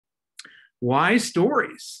Why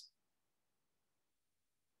stories?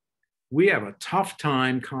 We have a tough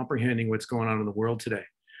time comprehending what's going on in the world today.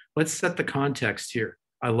 Let's set the context here.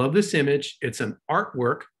 I love this image. It's an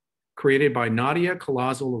artwork created by Nadia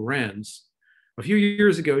Collazo-Lorenz. A few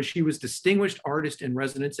years ago, she was Distinguished Artist in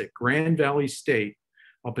Residence at Grand Valley State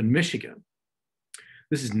up in Michigan.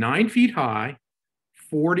 This is 9 feet high,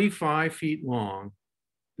 45 feet long.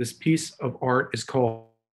 This piece of art is called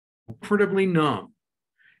Comfortably Numb.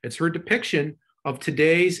 It's her depiction of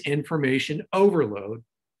today's information overload.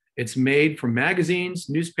 It's made from magazines,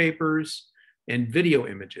 newspapers, and video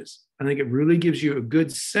images. I think it really gives you a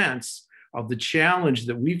good sense of the challenge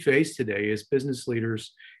that we face today as business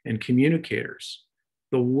leaders and communicators.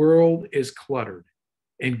 The world is cluttered,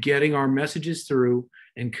 and getting our messages through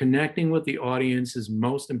and connecting with the audience is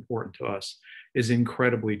most important to us is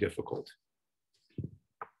incredibly difficult.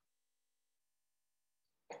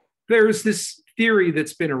 There's this theory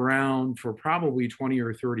that's been around for probably 20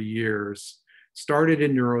 or 30 years, started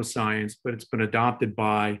in neuroscience, but it's been adopted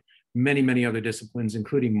by many, many other disciplines,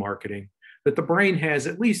 including marketing, that the brain has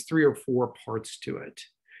at least 3 or 4 parts to it.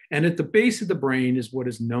 And at the base of the brain is what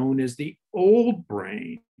is known as the old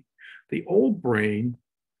brain. The old brain,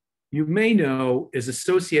 you may know, is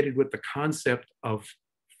associated with the concept of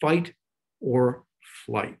fight or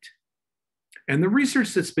flight. And the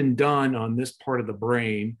research that's been done on this part of the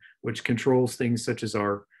brain, which controls things such as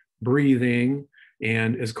our breathing,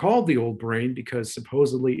 and is called the old brain because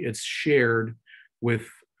supposedly it's shared with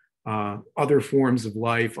other forms of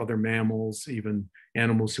life, other mammals, even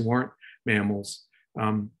animals who aren't mammals,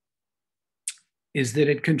 is that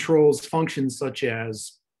it controls functions such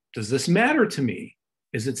as, does this matter to me?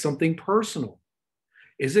 Is it something personal?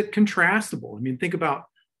 Is it contrastable? I mean, think about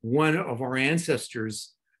one of our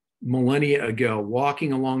ancestors millennia ago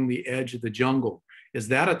walking along the edge of the jungle. Is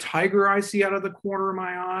that a tiger I see out of the corner of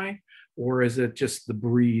my eye? Or is it just the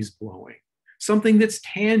breeze blowing? Something that's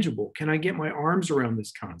tangible. Can I get my arms around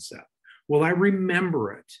this concept? Will I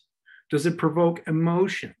remember it? Does it provoke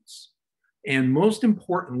emotions? And most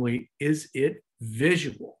importantly, is it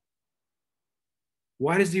visual?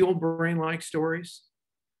 Why does the old brain like stories?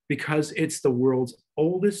 Because it's the world's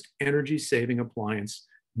oldest energy-saving appliance.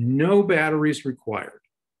 No batteries required.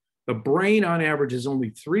 The brain, on average, is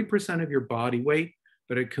only 3% of your body weight,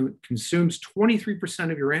 but it consumes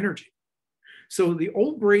 23% of your energy. So the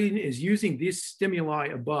old brain is using these stimuli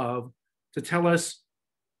above to tell us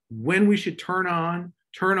when we should turn on,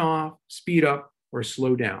 turn off, speed up, or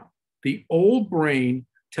slow down. The old brain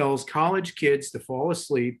tells college kids to fall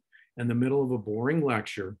asleep in the middle of a boring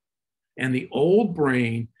lecture, and the old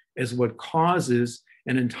brain is what causes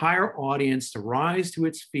an entire audience to rise to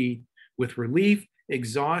its feet with relief,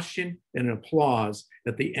 exhaustion, and applause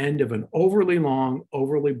at the end of an overly long,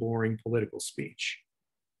 overly boring political speech.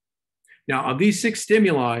 Now, of these 6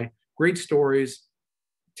 stimuli, great stories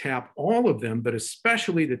tap all of them, but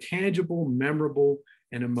especially the tangible, memorable,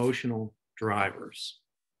 and emotional drivers.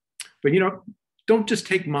 But don't just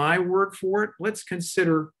take my word for it. Let's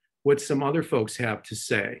consider what some other folks have to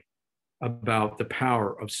say about the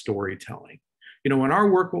power of storytelling. In our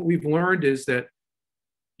work, what we've learned is that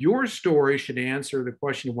your story should answer the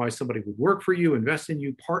question of why somebody would work for you, invest in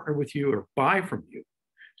you, partner with you, or buy from you.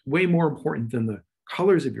 It's way more important than the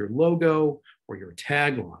colors of your logo or your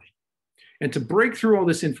tagline. And to break through all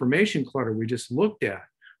this information clutter we just looked at,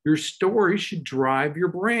 your story should drive your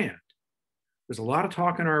brand. There's a lot of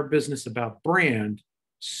talk in our business about brand.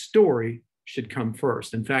 Story should come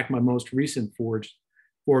first. In fact, my most recent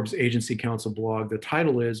Forbes Agency Council blog, the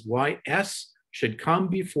title is Why S Should Come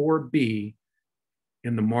Before B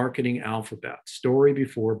in the Marketing Alphabet, Story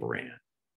Before Brand.